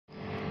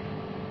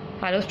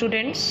Hello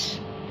students,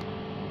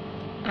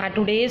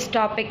 today's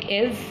topic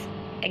is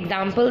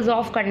examples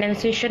of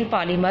condensation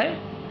polymer.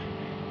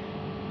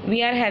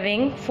 We are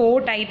having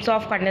four types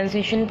of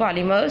condensation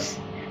polymers.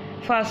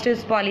 First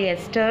is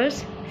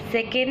polyesters,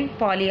 second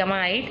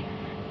polyamide,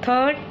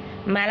 third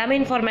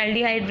melamine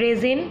formaldehyde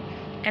resin,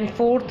 and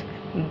fourth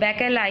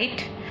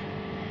bakelite.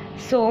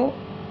 So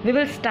we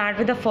will start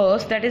with the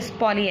first, that is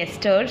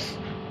polyesters.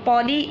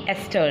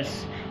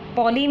 Polyesters.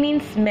 Poly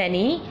means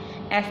many,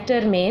 ester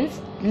means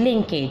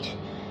linkage.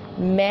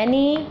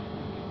 Many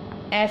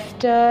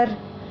ester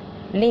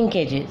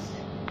linkages.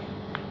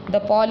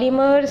 The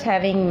polymers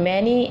having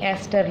many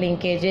ester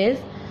linkages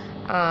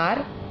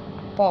are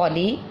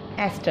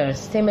polyesters.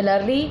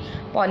 Similarly,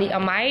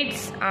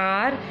 polyamides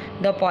are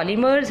the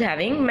polymers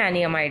having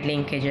many amide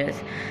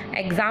linkages.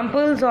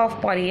 Examples of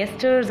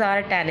polyesters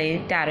are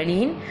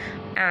terylene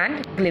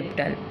and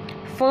glyptal.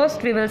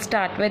 First, we will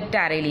start with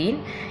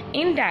terylene.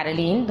 In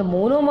terylene, the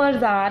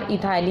monomers are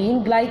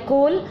ethylene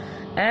glycol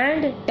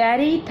and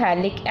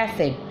terephthalic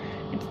acid.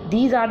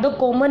 These are the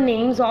common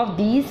names of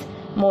these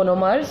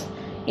monomers,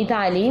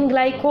 ethylene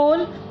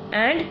glycol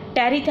and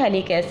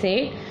terephthalic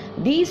acid.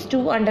 These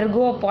two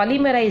undergo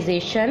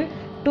polymerization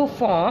to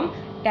form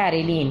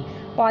terylene.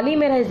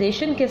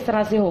 Polymerization किस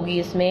तरह से होगी?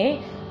 इसमें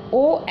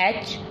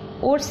OH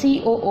और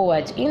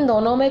COOH इन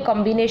दोनों में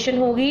combination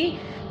होगी.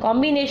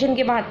 Combination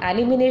के बाद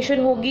एलिमिनेशन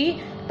होगी,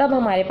 तब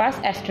हमारे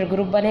पास एस्टर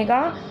ग्रुप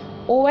बनेगा.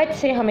 OH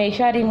से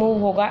हमेशा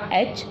रिमूव होगा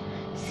H,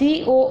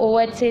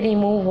 COOH से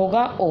रिमूव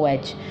होगा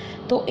OH.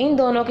 तो इन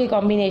दोनों के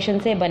कॉम्बिनेशन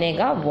से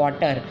बनेगा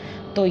वाटर.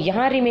 तो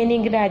यहाँ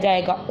रिमेनिंग रह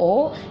जाएगा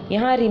O,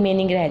 यहाँ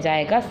रिमेनिंग रह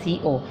जाएगा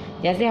CO.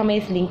 जैसे हमें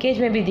इस लिंकेज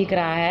में भी दिख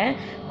रहा है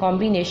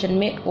कॉम्बिनेशन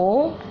में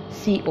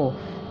OCO.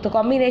 तो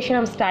कॉम्बिनेशन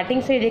हम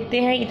स्टार्टिंग से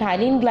देखते हैं.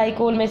 इथाइलिन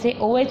ग्लाइकोल में से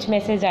OH में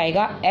से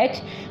जाएगा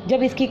H.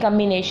 जब इसकी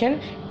कॉम्बिनेशन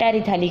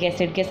टेरिथैलिक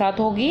एसिड के साथ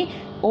होगी,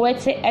 OH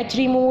से H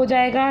रिमूव हो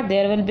जाएगा,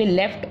 there will be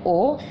left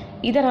O.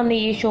 इधर हमने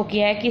ये शो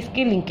किया है कि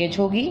इसकी लिंकेज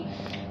होगी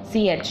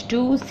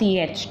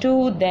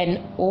CH2, then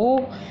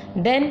O,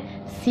 then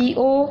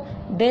CO,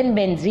 then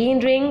benzene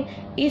ring.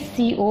 इस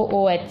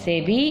COOH से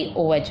भी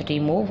OH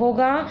रिमूव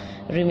होगा,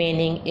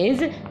 रिमेनिंग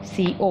इज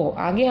CO.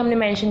 आगे हमने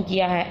मेंशन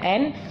किया है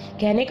N.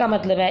 कहने का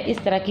मतलब है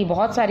इस तरह की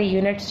बहुत सारी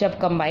यूनिट्स जब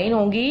कंबाइन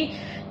होंगी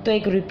तो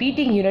एक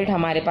रिपीटिंग यूनिट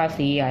हमारे पास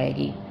ये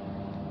आएगी.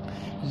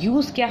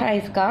 यूज क्या है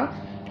इसका?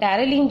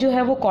 टेरिलीन जो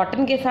है वो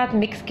कॉटन के साथ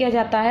मिक्स किया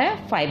जाता है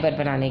फाइबर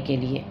बनाने के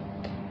लिए.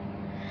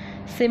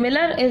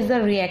 Similar is the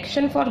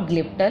reaction for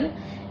glyptal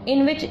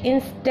in which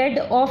instead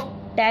of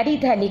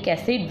टेरिथैलिक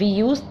acid we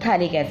use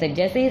phthalic acid.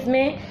 जैसे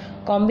इसमें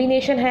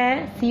कॉम्बिनेशन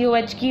है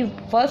COH की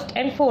फर्स्ट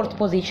एंड फोर्थ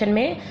पोजीशन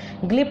में,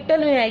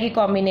 ग्लिप्टल में आएगी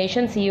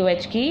कॉम्बिनेशन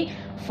COH की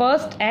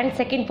फर्स्ट एंड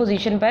सेकेंड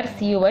पोजीशन पर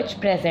COH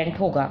प्रेजेंट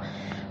होगा.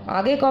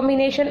 आगे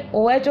कॉम्बिनेशन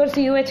OH और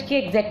COH की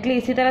एग्जैक्टली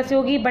इसी तरह से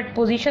होगी, बट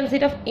पोजीशन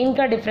सिर्फ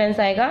इनका डिफरेंस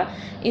आएगा.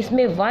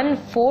 इसमें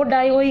 1,4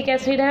 डाइओइक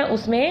एसिड है,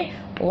 उसमें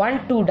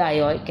 1,2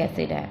 डाइओइक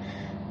एसिड है.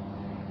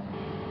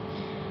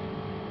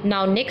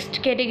 Now next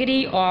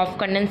category of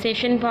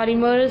condensation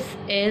polymers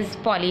is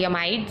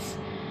polyamides.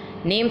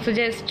 Name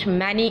suggests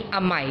many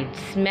amides.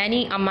 Many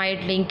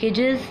amide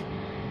linkages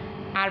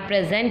are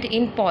present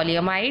in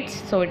polyamides.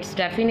 So its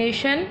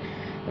definition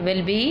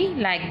will be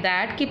like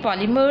that कि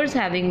polymers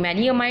having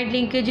many amide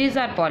linkages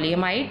are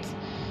polyamides.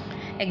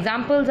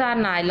 Examples are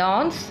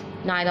nylons,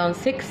 nylon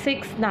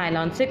 6,6,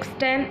 nylon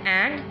 6,10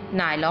 and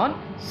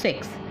nylon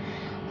 6.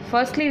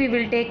 Firstly, we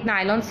will take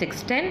nylon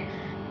 6,10.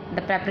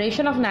 The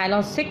preparation of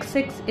nylon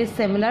 6,6 is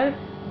similar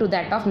to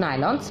that of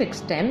nylon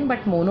 6,10,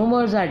 but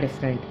monomers are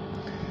different.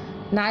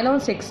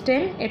 Nylon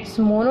 6,10, its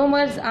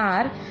monomers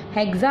are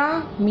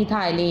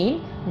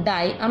hexamethylene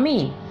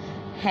diamine.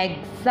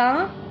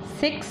 Hexa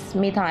 6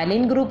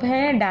 methylene group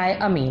है,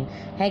 diamine,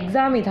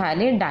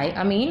 hexamethylene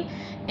diamine.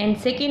 And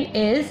second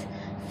is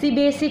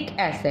sebacic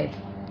acid.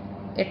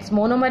 Its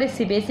monomer is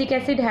sebacic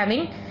acid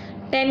having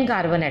 10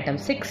 carbon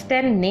atoms.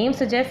 6,10 name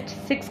suggests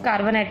 6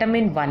 carbon atom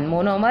in one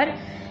monomer,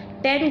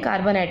 10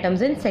 carbon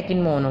atoms in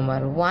second monomer,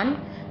 1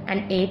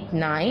 and 8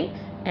 9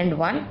 and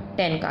 1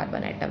 10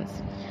 carbon atoms.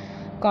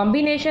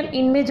 Combination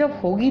इनमें जब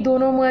होगी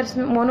दोनों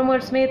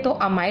monomers में तो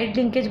amide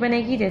linkage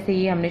बनेगी. जैसे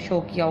ये हमने शो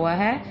किया हुआ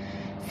है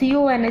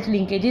CONH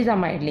linkage is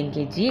amide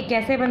linkage. ये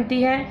कैसे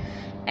बनती है?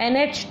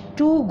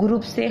 NH2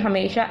 ग्रुप से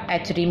हमेशा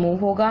H रिमूव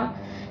होगा,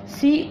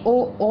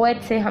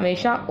 COOH से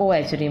हमेशा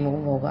OH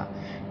रिमूव होगा.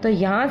 तो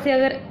यहाँ से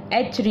अगर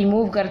H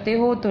रिमूव करते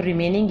हो तो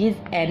रिमेनिंग इज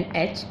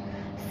NH.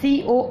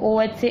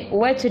 COOH से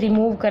OH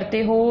रिमूव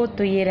करते हो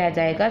तो ये रह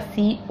जाएगा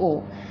CO.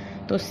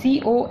 तो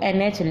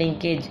CONH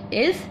linkage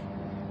is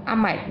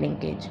amide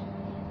linkage.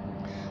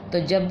 तो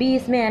जब भी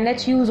इसमें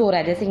NH यूज हो रहा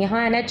है, जैसे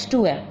यहाँ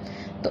NH2 है,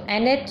 तो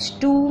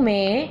NH2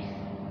 में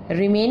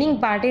रिमेनिंग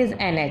पार्ट इज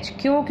NH.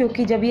 क्यों?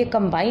 क्योंकि जब ये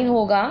कंबाइन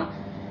होगा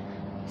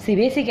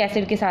सिबेसिक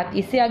एसिड के साथ,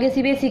 इससे आगे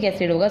सिबेसिक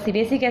एसिड होगा,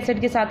 सिबेसिक एसिड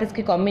के साथ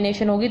इसकी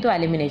कॉम्बिनेशन होगी तो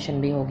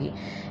एलिमिनेशन भी होगी.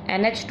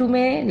 NH2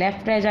 में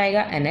लेफ्ट रह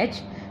जाएगा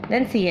NH,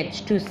 then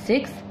CH2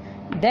 6,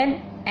 then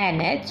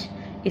NH.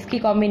 इसकी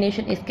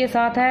कॉम्बिनेशन इसके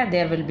साथ है,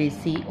 there will be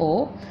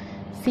CO,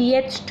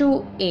 CH2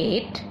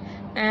 8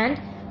 and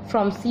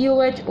From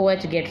COH,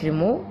 OH get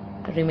removed,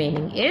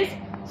 remaining is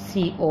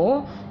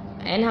CO.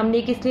 And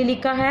हमने किस लिए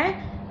लिखा है?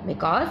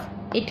 Because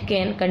it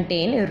can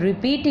contain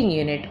repeating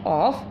unit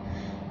of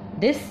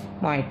this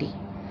moiety.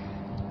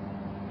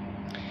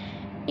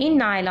 In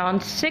nylon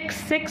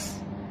 6,6,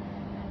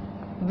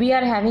 we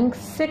are having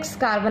 6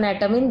 carbon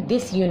atom in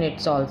this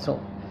units also.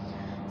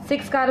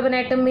 6 carbon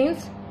atom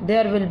means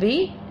there will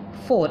be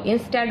 4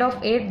 instead of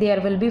 8.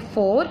 There will be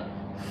 4,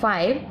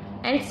 5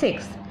 and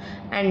 6.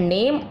 And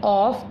name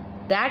of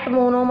that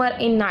monomer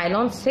in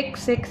nylon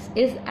 6,6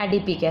 is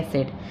adipic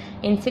acid.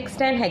 In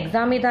 6,10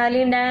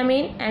 hexamethylene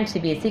diamine and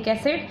sebacic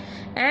acid,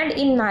 and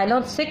in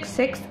nylon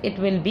 6,6 it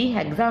will be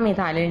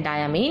hexamethylene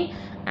diamine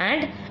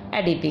and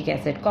adipic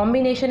acid.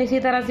 Combination इसी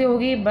तरह से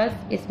होगी, बस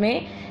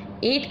इसमें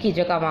 8 की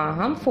जगह वहाँ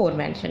हम 4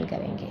 मेंशन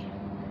करेंगे.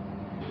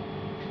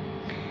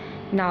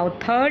 Now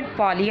third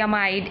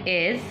polyamide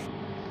is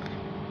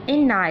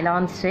in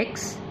nylon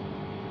 6.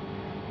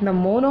 The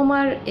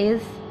monomer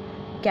is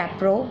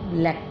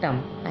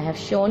caprolactam. I have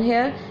shown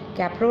here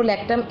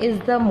caprolactam is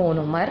the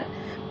monomer,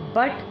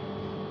 but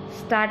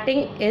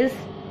starting is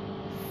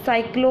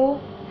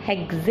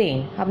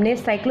cyclohexane. हमने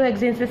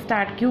cyclohexane से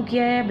स्टार्ट क्यों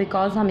किया है?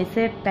 बिकॉज हम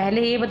इससे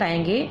पहले ये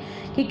बताएंगे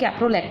कि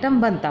कैप्रोलैक्टम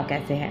बनता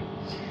कैसे है.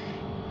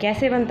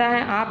 कैसे बनता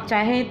है? आप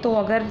चाहें तो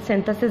अगर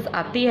सिंथेसिस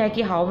आती है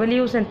कि how will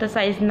you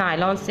synthesise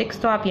nylon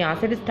 6, तो आप यहाँ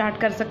से भी स्टार्ट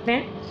कर सकते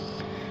हैं.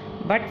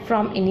 But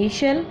from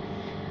initial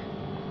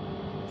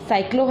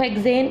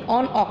cyclohexane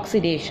on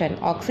oxidation.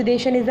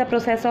 Oxidation is the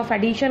process of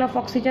addition of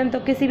oxygen. तो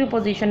किसी भी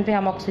पोजीशन पे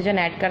हम ऑक्सीजन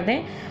ऐड कर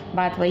दें,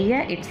 बात वही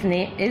है. It's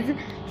name is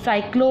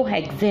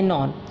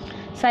cyclohexanone.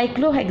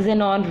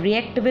 Cyclohexanone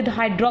react with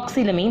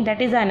hydroxylamine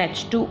that is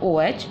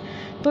NH2OH.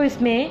 तो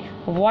इसमें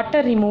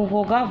वाटर रिमूव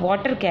होगा.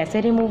 वाटर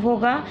कैसे रिमूव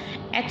होगा?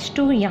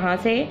 H2 यहाँ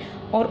से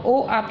और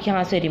O आप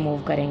यहाँ से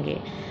रिमूव करेंगे.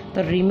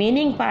 तो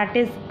रिमेनिंग पार्ट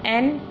इज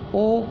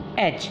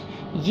NOH.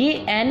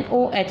 ये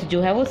NOH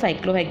जो है वो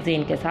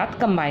साइक्लोहेक्सेन के साथ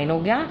कंबाइन हो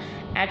गया.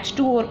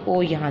 H2 और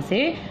O यहाँ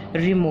से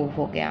रिमूव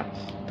हो गया.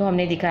 तो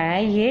हमने दिखाया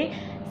है ये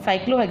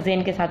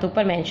साइक्लोहेक्सेन के साथ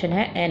ऊपर मेंशन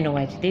है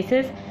NOH. This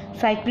is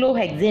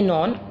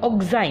cyclohexanone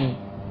ऑक्साइन.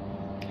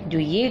 जो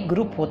ये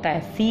ग्रुप होता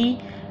है C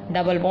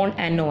डबल बॉन्ड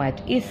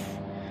NOH, इस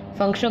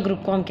फंक्शनल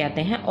ग्रुप को हम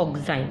कहते हैं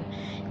ऑक्साइन.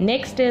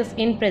 Next is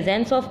in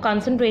presence of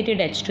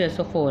concentrated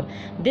H2SO4,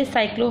 this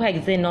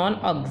cyclohexanone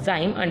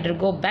oxime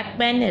undergo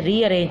backbone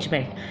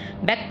rearrangement.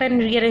 Backbone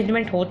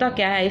rearrangement होता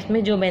क्या है?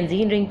 इसमें जो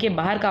बेंजीन रिंग के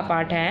बाहर का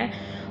पार्ट है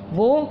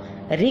वो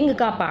रिंग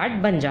का पार्ट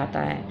बन जाता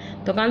है.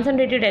 तो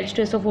कंसनट्रेटेड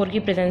H2SO4 की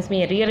प्रेजेंस में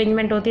ये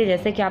रीअरेंजमेंट होती है.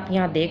 जैसे कि आप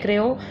यहाँ देख रहे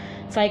हो,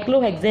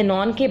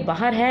 साइक्लोहेक्सेनॉन के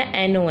बाहर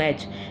है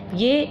NOH,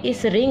 ये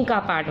इस रिंग का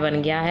पार्ट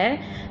बन गया है.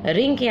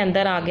 रिंग के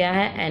अंदर आ गया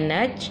है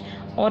NH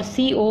और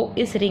CO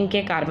इस रिंग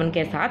के कार्बन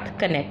के साथ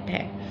कनेक्ट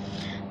है.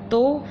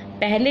 तो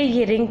पहले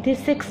ये रिंग थी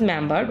 6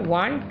 मेंबर्ड,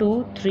 1 2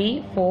 3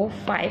 4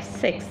 5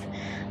 6.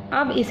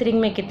 अब इस रिंग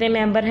में कितने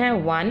मेंबर हैं?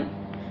 1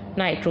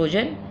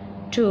 नाइट्रोजन,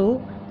 2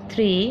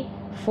 3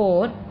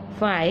 4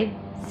 5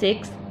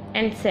 6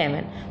 एंड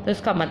 7. तो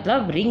इसका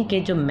मतलब रिंग के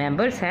जो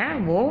मेंबर्स हैं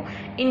वो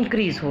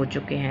इंक्रीज हो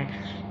चुके हैं.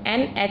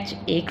 NH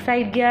एक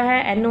साइड गया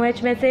है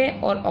NOH में से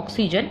और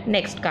ऑक्सीजन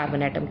नेक्स्ट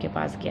कार्बन एटम के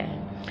पास गया है.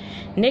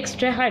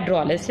 नेक्स्ट है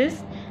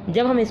हाइड्रोलिसिस.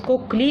 जब हम इसको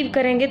क्लीव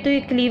करेंगे तो ये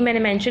क्लीव मैंने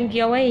मेंशन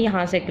किया हुआ है,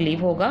 यहाँ से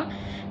क्लीव होगा.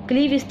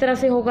 क्लीव इस तरह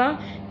से होगा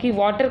कि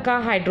वाटर का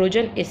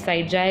हाइड्रोजन इस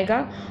साइड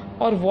जाएगा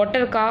और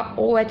वाटर का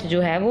OH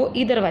जो है वो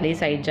इधर वाली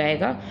साइड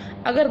जाएगा.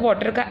 अगर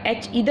वाटर का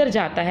H इधर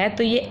जाता है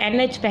तो ये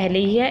NH पहले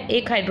ही है,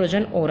 एक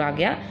हाइड्रोजन और आ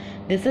गया.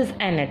 This is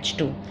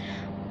NH2.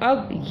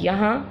 अब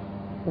यहाँ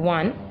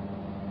 1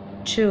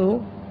 2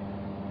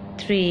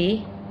 3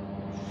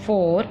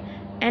 4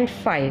 and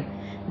 5.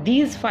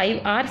 These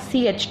 5 are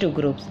CH2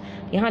 groups.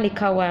 यहाँ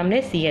लिखा हुआ है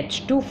हमने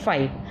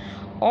CH2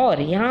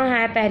 और यहाँ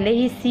है पहले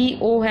ही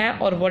CO है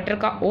और वाटर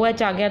का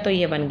OH आ गया तो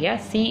ये बन गया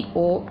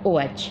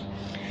COOH.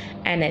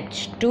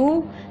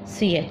 NH2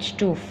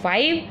 CH2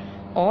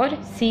 और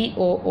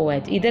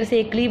COOH. इधर से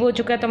एक क्लीव हो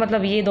चुका है तो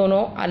मतलब ये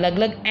दोनों अलग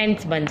अलग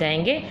एंड्स बन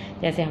जाएंगे,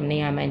 जैसे हमने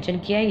यहाँ मेंशन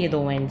किया है. ये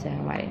 2 एंड्स हैं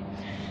हमारे.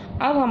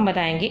 अब हम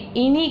बताएंगे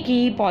इन्हीं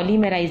की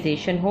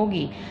पॉलीमराइजेशन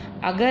होगी.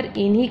 अगर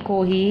इन्हीं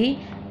को ही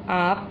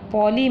आप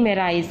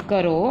पॉलीमराइज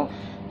करो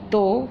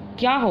तो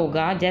क्या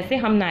होगा? जैसे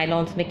हम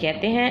नायलॉन्स में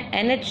कहते हैं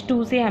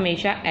NH2 से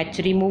हमेशा H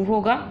रिमूव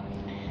होगा.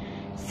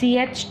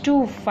 CH2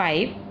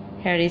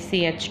 here is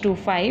CH2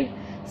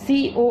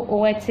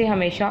 COOH से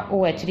हमेशा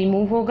OH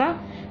रिमूव होगा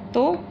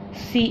तो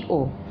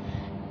CO.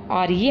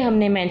 और ये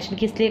हमने मेंशन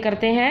किस लिए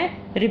करते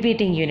हैं?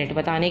 रिपीटिंग यूनिट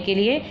बताने के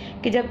लिए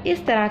कि जब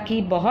इस तरह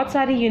की बहुत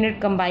सारी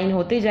यूनिट कंबाइन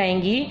होते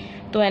जाएंगी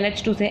तो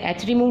NH2 से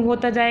H रिमूव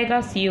होता जाएगा,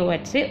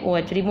 COH से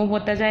OH रिमूव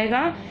होता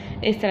जाएगा.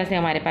 इस तरह से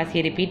हमारे पास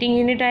ये रिपीटिंग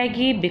यूनिट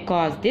आएगी.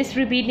 Because this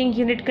repeating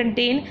unit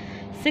contain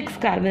 6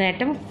 carbon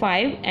atom,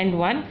 5 and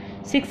 1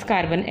 6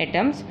 carbon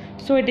atoms.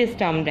 So it is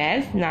termed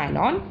as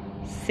nylon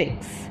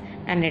 6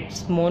 and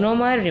its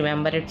monomer,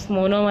 remember its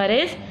monomer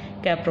is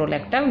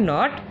caprolactam,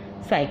 not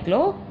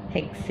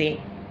cyclohexane.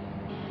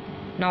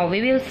 Now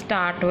we will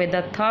start with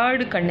the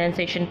third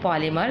condensation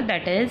polymer,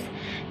 that is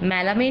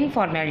melamine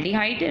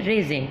formaldehyde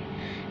resin.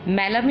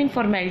 Melamine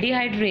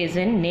formaldehyde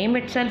resin name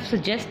itself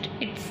suggests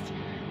its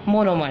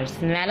monomers,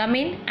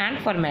 melamine and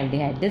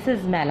formaldehyde. This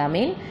is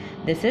melamine,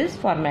 this is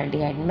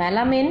formaldehyde.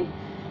 melamine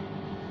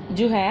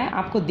जो है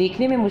आपको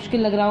देखने में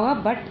मुश्किल लग रहा होगा,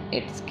 but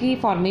इसकी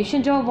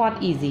फॉर्मेशन जो है बहुत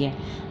ईजी है.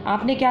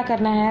 आपने क्या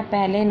करना है,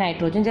 पहले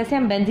नाइट्रोजन, जैसे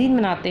हम बेंजीन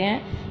बनाते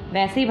हैं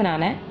वैसे ही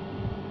बनाना है.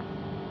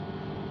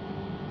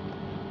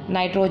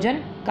 नाइट्रोजन,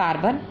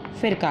 कार्बन,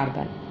 फिर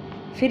कार्बन,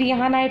 फिर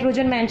यहाँ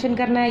नाइट्रोजन मेंशन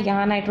करना है,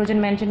 यहाँ नाइट्रोजन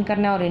मेंशन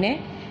करना है और इन्हें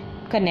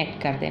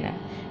कनेक्ट कर देना है.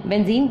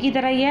 बेंजीन की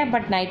तरह ही है,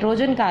 but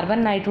nitrogen carbon,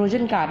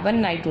 nitrogen carbon,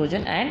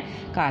 nitrogen and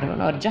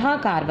carbon, और जहाँ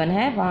कार्बन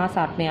है वहाँ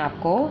साथ में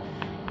आपको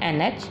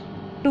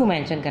NH2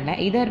 मेंशन करना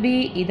है. इधर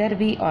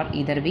भी और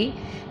इधर भी.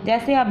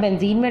 जैसे आप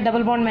बेंजीन में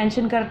डबल बॉन्ड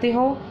मेंशन करते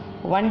हो,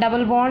 one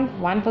double bond,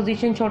 one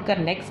position छोड़कर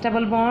नेक्स्ट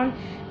डबल बॉन्ड,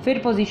 फिर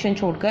पोजीशन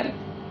छोड़कर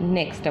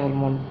नेक्स्ट डबल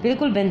बॉन्ड,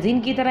 बिल्कुल बेंजीन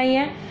की तरह ही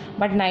है,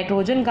 but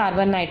nitrogen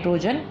carbon,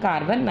 nitrogen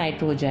carbon,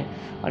 nitrogen,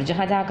 और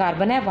जहाँ जहाँ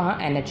कार्बन है वहाँ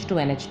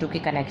NH2 की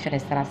कनेक्शन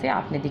इस तरह से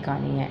आपने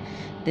दिखानी है.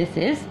 This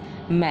is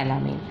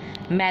melamine.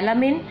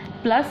 Melamine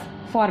plus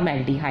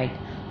formaldehyde.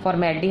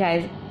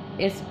 Formaldehyde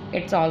is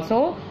it's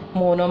also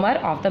monomer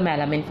of the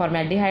melamine.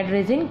 Formaldehyde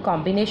resin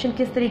combination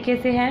किस तरीके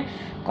से है,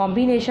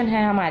 कॉम्बिनेशन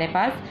है हमारे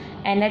पास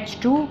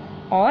NH2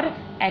 और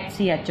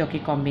HCHO की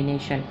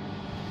कॉम्बिनेशन.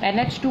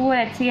 NH2 और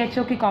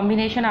HCHO की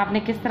कॉम्बिनेशन आपने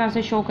किस तरह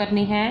से शो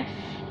करनी है,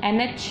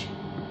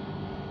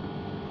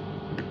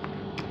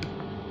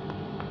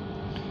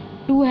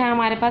 NH2 है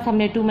हमारे पास,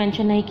 हमने 2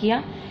 मेंशन नहीं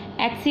किया.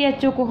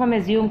 HCHO को हम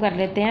एज्यूम कर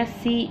लेते हैं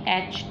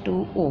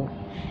CH2O.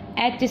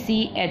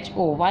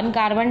 HCHO, 1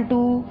 carbon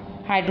 2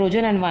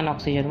 hydrogen and 1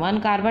 oxygen, 1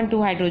 carbon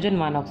 2 hydrogen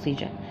 1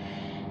 oxygen.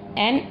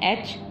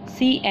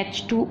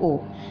 NHCH2O.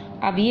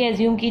 अब ये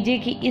एज्यूम कीजिए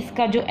कि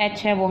इसका जो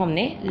H है वो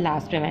हमने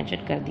लास्ट में मेंशन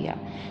कर दिया,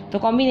 तो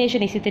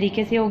कॉम्बिनेशन इसी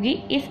तरीके से होगी.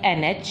 इस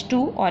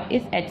NH2 और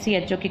इस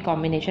HCHO की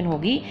कॉम्बिनेशन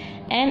होगी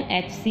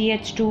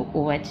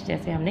NHCH2OH,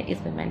 जैसे हमने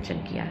इसमें मेंशन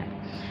किया है.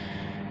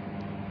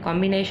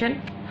 कॉम्बिनेशन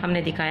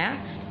हमने दिखाया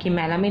कि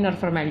मेलामिन और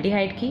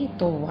फॉर्मेल्डिहाइड की,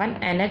 तो 1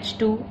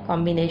 NH2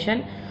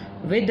 combination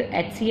with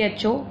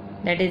HCHO,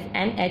 that is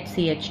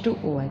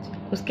NHCH2OH.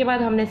 उसके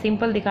बाद हमने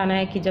सिंपल दिखाना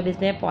है कि जब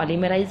इसमें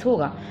पॉलीमराइज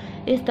होगा,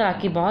 इस तरह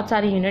की बहुत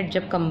सारी यूनिट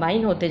जब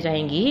कंबाइन होते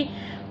जाएंगी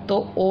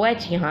तो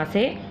OH यहाँ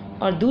से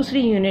और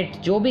दूसरी यूनिट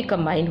जो भी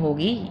कंबाइन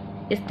होगी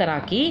इस तरह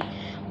की,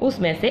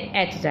 उसमें से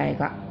H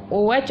जाएगा.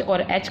 OH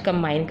और H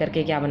कंबाइन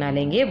करके क्या बना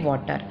लेंगे,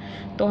 वाटर.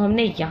 तो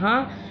हमने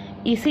यहाँ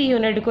इसी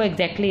यूनिट को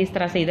एग्जैक्टली इस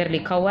तरह से इधर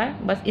लिखा हुआ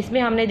है, बस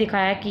इसमें हमने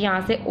दिखाया कि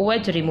यहाँ से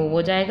OH रिमूव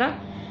हो जाएगा.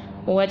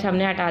 OH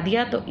हमने हटा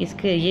दिया, तो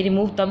इसके ये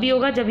रिमूव तभी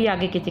होगा जब ये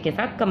आगे किसी के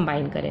साथ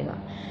कंबाइन करेगा.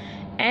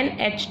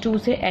 NH2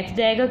 से H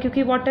जाएगा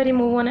क्योंकि वाटर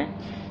रिमूव होना है,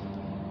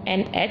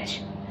 NH,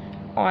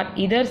 और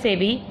इधर से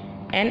भी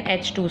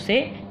NH2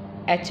 से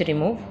H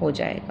रिमूव हो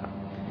जाएगा.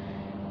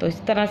 तो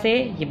इस तरह से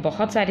ये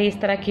बहुत सारी इस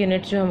तरह की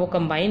यूनिट्स जो हैं वो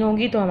कंबाइन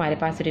होंगी, तो हमारे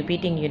पास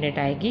रिपीटिंग यूनिट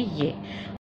आएगी ये.